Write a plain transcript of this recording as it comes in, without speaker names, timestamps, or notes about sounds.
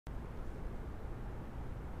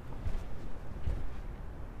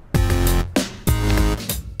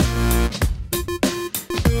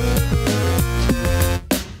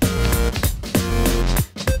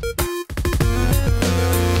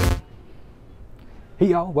Hey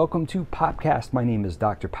y'all, welcome to PopCast. My name is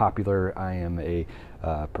Dr. Popular. I am a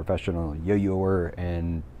professional yo-yoer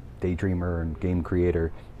and daydreamer and game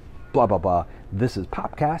creator, blah, blah, blah. This is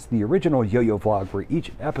PopCast, the original yo-yo vlog where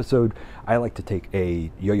each episode I like to take a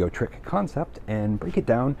yo-yo trick concept and break it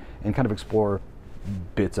down and kind of explore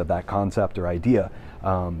bits of that concept or idea.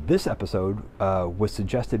 This episode was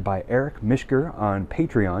suggested by Eric Mishker on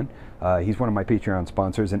Patreon. He's one of my Patreon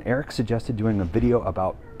sponsors, and Eric suggested doing a video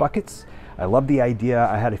about buckets. I love the idea.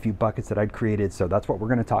 I had a few buckets that I'd created, so that's what we're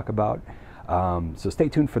going to talk about. So stay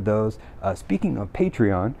tuned for those. Speaking of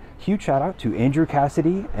Patreon, huge shout out to Andrew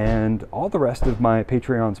Cassidy and all the rest of my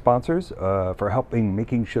Patreon sponsors for helping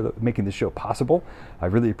making this show possible. I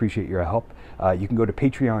really appreciate your help. You can go to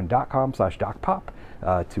patreon.com/docpop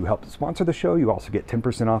to help sponsor the show. You also get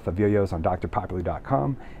 10% off of yo-yos on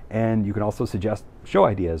drpopular.com, and you can also suggest show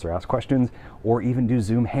ideas or ask questions or even do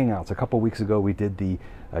Zoom Hangouts. A couple weeks ago we did the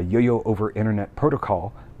Yo-Yo over Internet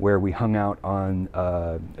protocol where we hung out on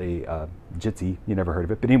a Jitsi. You never heard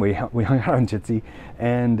of it, but anyway, we hung out on Jitsi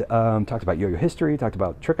and talked about yo-yo history, talked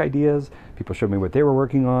about trick ideas. People showed me what they were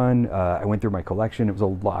working on. I went through my collection. It was a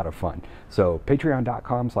lot of fun. So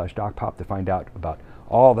patreon.com/docpop to find out about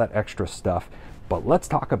all that extra stuff. But let's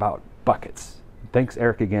talk about buckets. Thanks,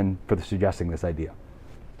 Eric, again for suggesting this idea.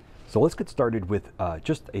 So let's get started with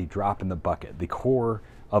just a drop in the bucket, the core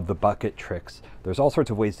of the bucket tricks. There's all sorts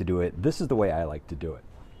of ways to do it. This is the way I like to do it.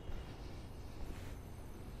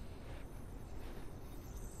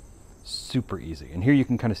 Super easy. And here you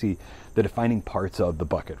can kind of see the defining parts of the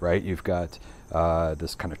bucket, right? You've got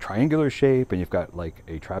this kind of triangular shape, and you've got like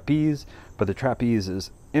a trapeze, but the trapeze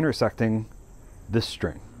is intersecting this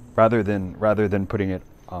string. Rather than putting it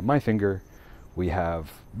on my finger, we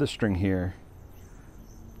have this string here.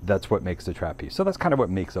 That's what makes the trapeze. So that's kind of what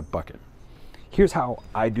makes a bucket. Here's how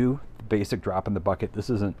I do the basic drop in the bucket. This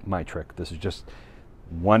isn't my trick. This is just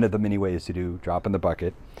one of the many ways to do drop in the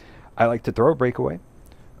bucket. I like to throw a breakaway,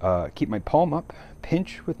 keep my palm up,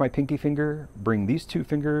 pinch with my pinky finger, bring these two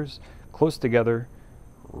fingers close together,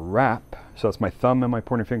 wrap. So that's my thumb and my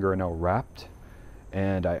pointer finger are now wrapped,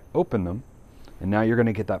 and I open them. And now you're going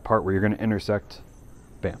to get that part where you're going to intersect,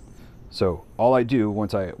 bam. So all I do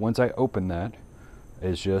once I open that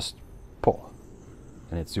is just pull,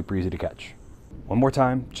 and it's super easy to catch. One more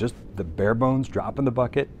time, just the bare bones drop in the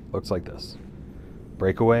bucket looks like this.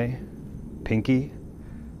 Breakaway, pinky,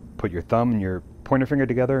 put your thumb and your pointer finger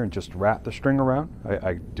together and just wrap the string around.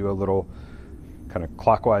 I do a little kind of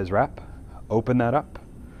clockwise wrap, open that up,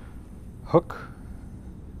 hook,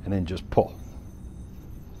 and then just pull.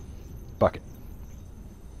 Bucket.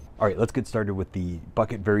 All right, let's get started with the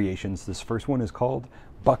bucket variations. This first one is called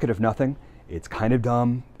Bucket of Nothing. It's kind of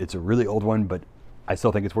dumb. It's a really old one, but I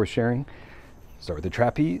still think it's worth sharing. Start with the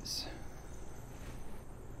trapeze.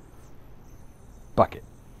 Bucket.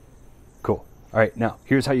 Cool. All right, now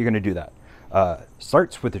here's how you're going to do that.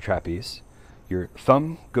 Starts with the trapeze. Your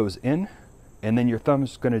thumb goes in, and then your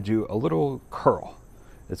thumb's going to do a little curl.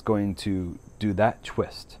 It's going to do that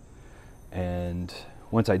twist. And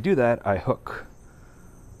once I do that, I hook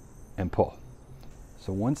and pull.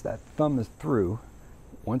 So once that thumb is through,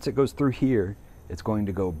 once it goes through here, it's going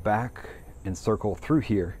to go back and circle through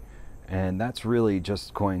here, and that's really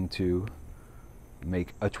just going to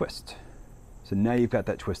make a twist. So now you've got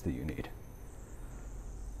that twist that you need.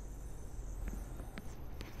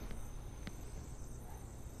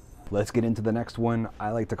 Let's get into the next one.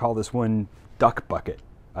 I like to call this one Duck Bucket.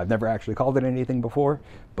 I've never actually called it anything before,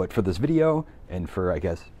 but for this video and for, I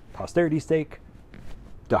guess, posterity's sake,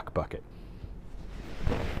 Duck Bucket.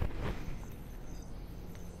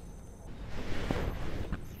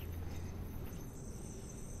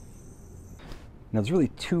 Now there's really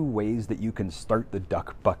two ways that you can start the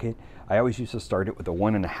duck bucket. I always used to start it with a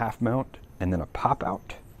 1.5 mount and then a pop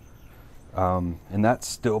out. And that's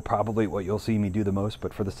still probably what you'll see me do the most,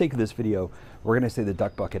 but for the sake of this video, we're gonna say the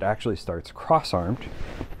duck bucket actually starts cross-armed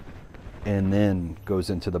and then goes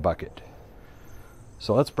into the bucket.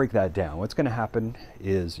 So let's break that down. What's gonna happen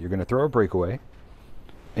is you're gonna throw a breakaway,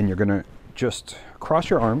 and you're gonna just cross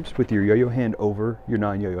your arms with your yo-yo hand over your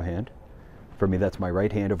non-yo-yo hand. For me, that's my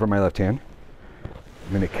right hand over my left hand.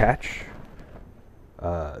 I'm gonna catch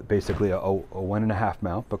basically a 1.5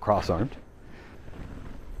 mount, but cross-armed.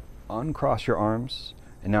 Uncross your arms,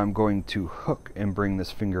 and now I'm going to hook and bring this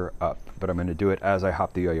finger up, but I'm gonna do it as I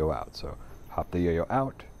hop the yo-yo out. So hop the yo-yo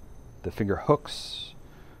out, the finger hooks,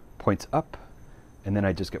 points up, and then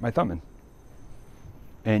I just get my thumb in.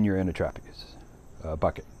 And you're in a trapeze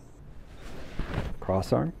bucket.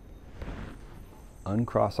 Cross arm,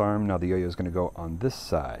 uncross arm. Now the yo-yo is going to go on this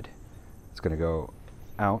side. It's going to go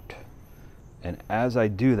out, and as I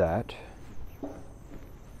do that,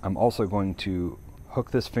 I'm also going to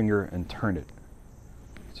hook this finger and turn it.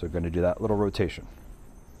 So we're going to do that little rotation.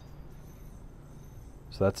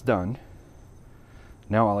 So that's done.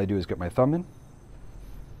 Now all I do is get my thumb in,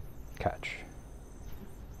 catch.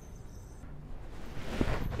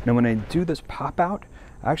 Now when I do this pop out,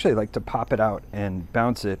 I actually like to pop it out and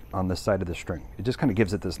bounce it on the side of the string. It just kind of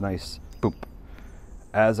gives it this nice boop.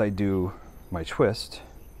 As I do my twist,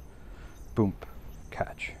 boom,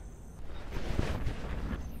 catch.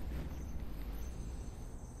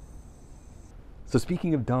 So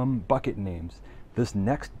speaking of dumb bucket names, this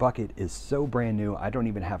next bucket is so brand new, I don't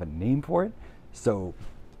even have a name for it. So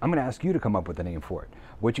I'm gonna ask you to come up with a name for it.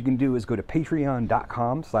 What you can do is go to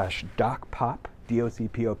patreon.com/docpop,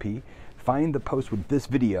 D-O-C-P-O-P, find the post with this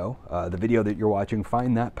video, the video that you're watching,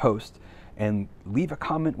 find that post, and leave a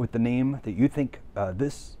comment with the name that you think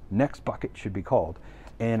this next bucket should be called.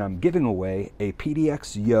 And I'm giving away a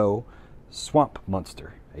PDX Yo Swamp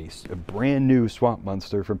Monster, a brand new Swamp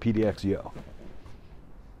Monster from PDX Yo.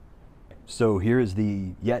 So here is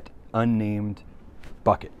the yet unnamed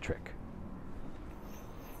bucket trick.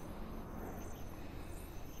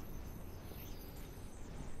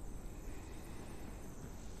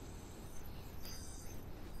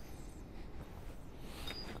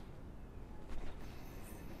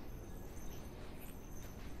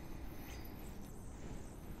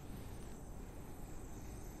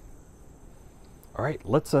 All right,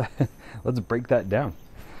 let's break that down.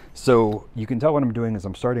 So you can tell what I'm doing is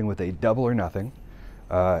I'm starting with a double or nothing,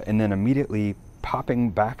 and then immediately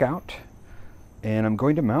popping back out, and I'm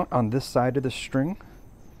going to mount on this side of the string.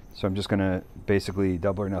 So I'm just going to basically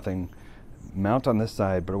double or nothing, mount on this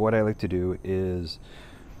side. But what I like to do is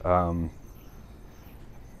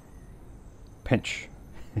pinch.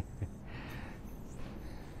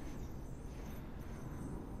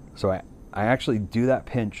 So I actually do that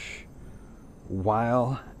pinch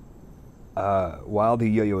while the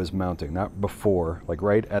yo-yo is mounting, not before, like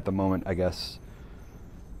right at the moment, I guess,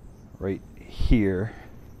 right here,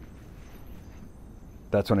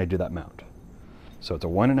 that's when I do that mount. So it's a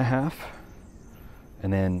 1.5,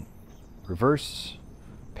 and then reverse,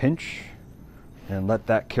 pinch, and let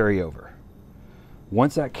that carry over.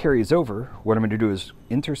 Once that carries over, what I'm going to do is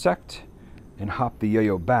intersect and hop the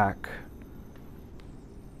yo-yo back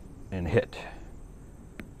and hit.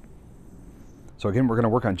 So again, we're going to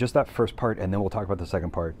work on just that first part, and then we'll talk about the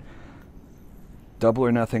second part. Double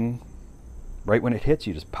or nothing, right when it hits,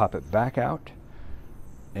 you just pop it back out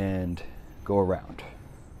and go around.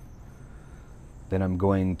 Then I'm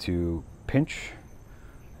going to pinch,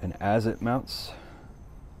 and as it mounts,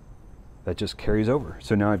 that just carries over.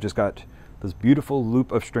 So now I've just got this beautiful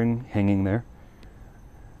loop of string hanging there.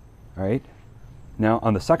 All right. Now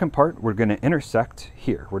on the second part, we're going to intersect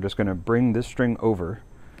here. We're just going to bring this string over.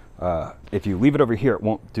 If you leave it over here, it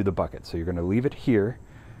won't do the bucket. So you're going to leave it here.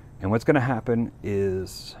 And what's going to happen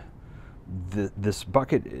is this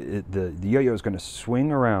bucket, the yo-yo is going to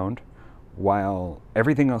swing around while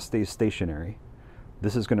everything else stays stationary.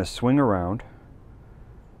 This is going to swing around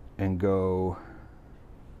and go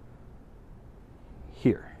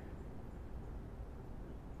here.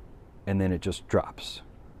 And then it just drops.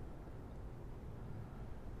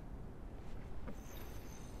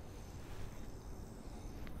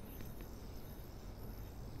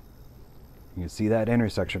 You can see that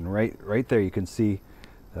intersection right there. You can see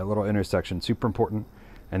that little intersection, super important.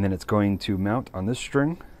 And then it's going to mount on this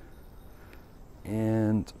string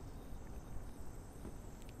and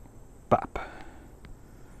bop.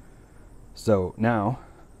 So now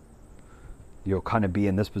you'll kind of be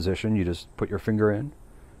in this position. You just put your finger in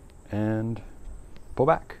and pull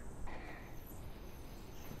back.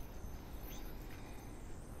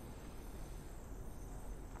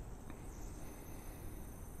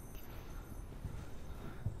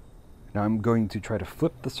 Now I'm going to try to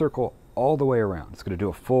flip the circle all the way around. It's going to do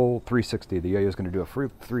a full 360. The yo-yo is going to do a full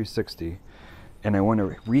 360. And I want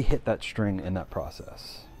to re-hit that string in that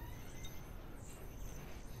process.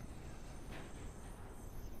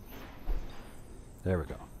 There we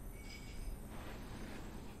go.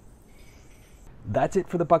 That's it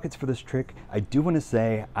for the buckets for this trick. I do want to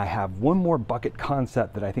say I have one more bucket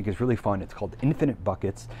concept that I think is really fun. It's called infinite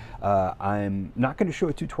buckets. I'm not going to show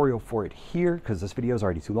a tutorial for it here because this video is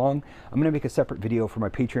already too long. I'm going to make a separate video for my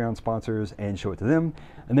Patreon sponsors and show it to them,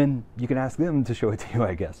 and then you can ask them to show it to you,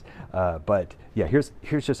 I guess. But yeah,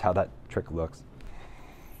 here's just how that trick looks.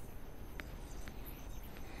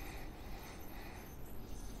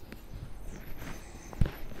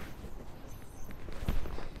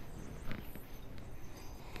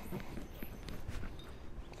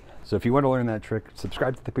 So if you want to learn that trick,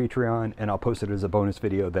 subscribe to the Patreon, and I'll post it as a bonus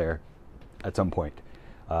video there at some point.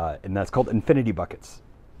 and that's called Infinity Buckets.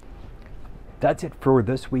 That's it for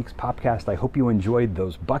this week's PopCast. I hope you enjoyed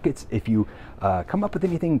those buckets. If you come up with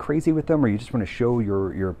anything crazy with them, or you just want to show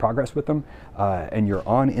your progress with them, and you're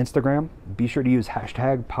on Instagram, be sure to use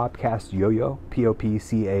hashtag PopCastYoyo,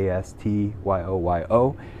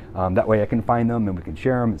 PopCastYoyo. That way I can find them and we can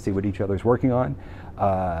share them and see what each other's working on.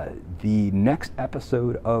 The next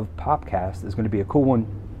episode of PopCast is going to be a cool one.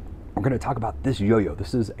 We're going to talk about this yo-yo.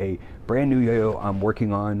 This is a brand new yo-yo I'm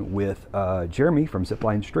working on with Jeremy from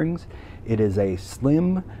Zipline Strings. It is a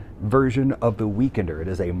slim version of the Weekender. It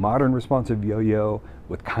is a modern responsive yo-yo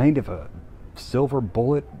with kind of a silver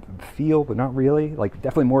bullet feel, but not really. Like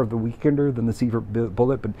definitely more of the Weekender than the silver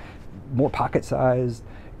bullet, but more pocket sized.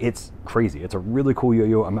 It's crazy. It's a really cool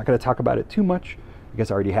yo-yo. I'm not going to talk about it too much. I guess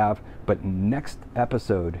I already have. But next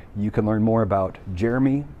episode, you can learn more about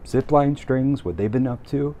Jeremy, Zipline Strings, what they've been up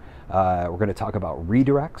to. We're going to talk about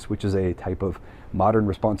redirects, which is a type of modern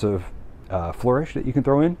responsive flourish that you can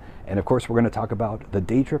throw in. And of course, we're going to talk about the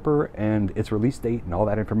Day Tripper and its release date and all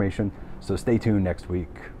that information. So stay tuned next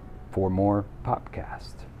week for more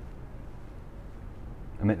PopCast.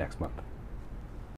 I meant next month.